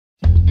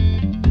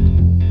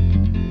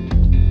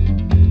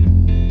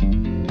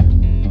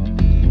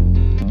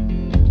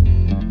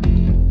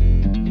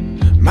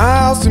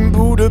house in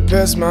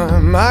Budapest,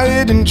 my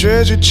hidden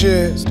treasure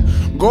chest,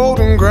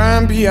 golden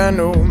grand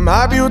piano,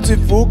 my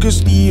beautiful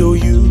castillo.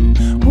 You,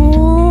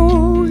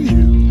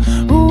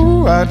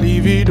 I'd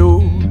leave it all.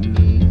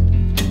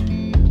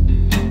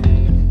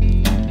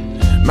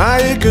 My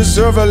acres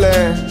of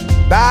land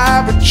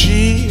I've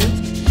achieved.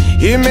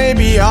 It may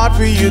be hard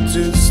for you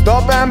to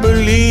stop and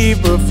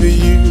believe, but for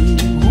you,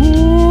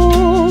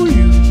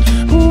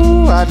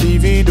 I'd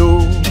leave it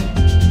all.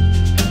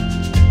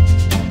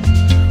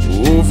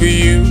 Oh, for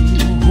you,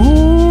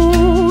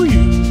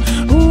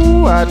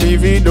 I'd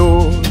leave it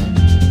all.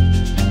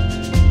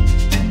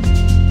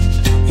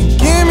 And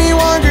give me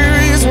one good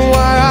reason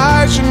why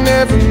I should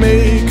never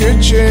make a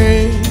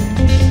change.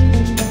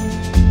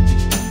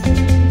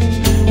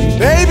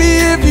 Baby,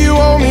 if you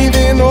owe me,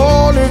 then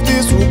all of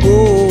this will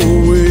go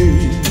away.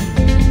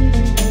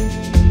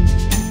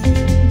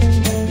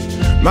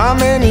 My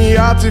many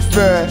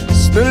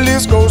artifacts, the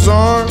list goes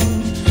on.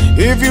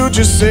 If you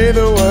just say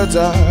the words,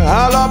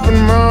 I'll up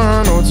and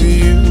run. Oh, to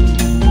you,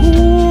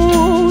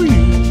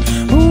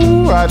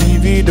 I'd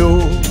leave it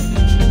all.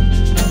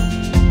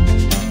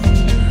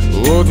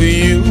 Oh, to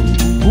you,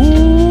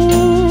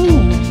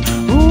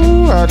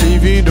 I'd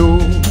leave it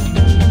all.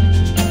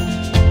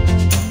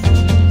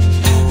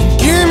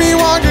 Give me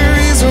one good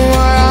reason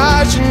why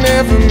I should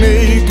never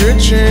make a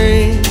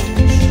change.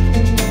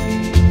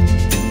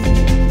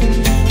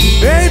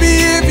 Baby,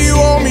 if you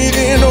owe me,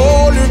 then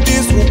all of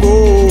this will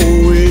go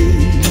away.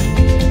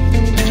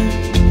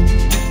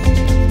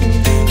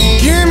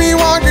 Give me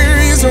one good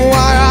reason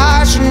why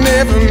I should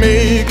never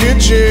make a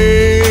change.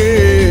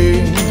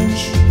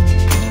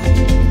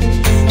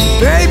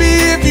 Baby,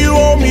 if you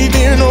owe me,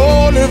 then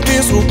all of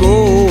this will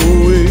go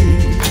away.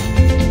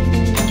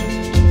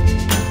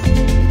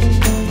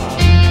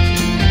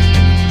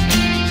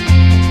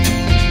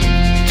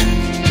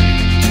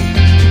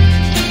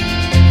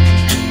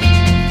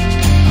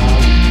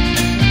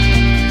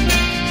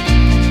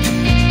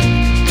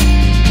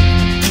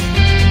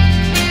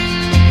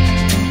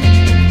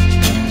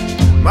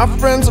 My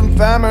friends and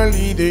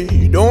family,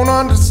 they don't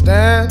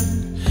understand.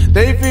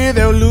 They fear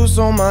they'll lose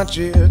so much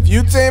if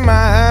you take my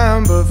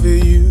hand. But for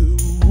you,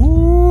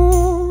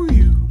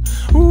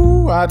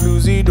 I'd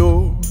lose it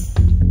all.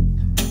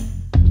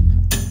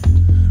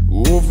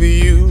 Oh, for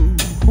you,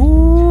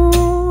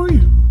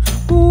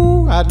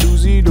 I'd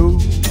lose it all.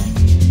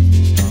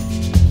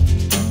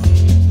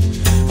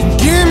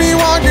 Give me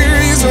one good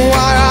reason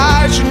why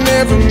I should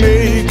never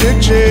make a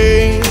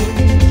change.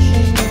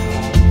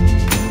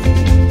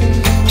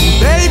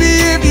 Baby,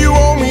 if you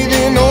owe me,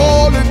 then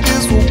all of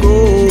this will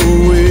go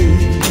away.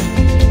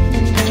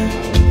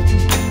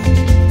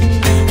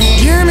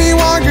 Give me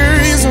one good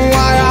reason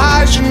why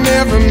I should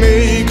never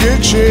make a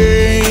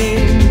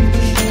change.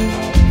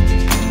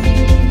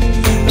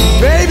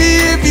 Baby,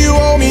 if you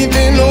owe me,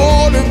 then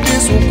all of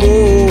this will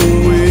go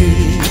away.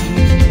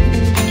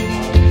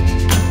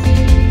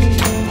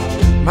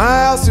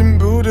 My house in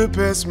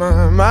Budapest,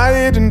 my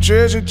hidden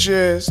treasure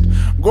chest,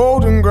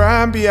 golden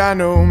grand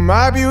piano,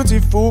 my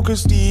beautiful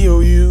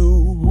castillo.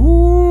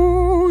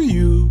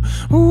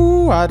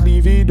 I'd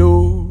leave it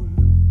all.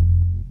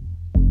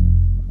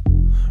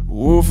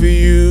 Oh, for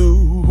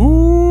you,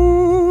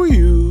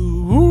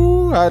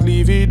 I'd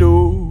leave it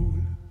all.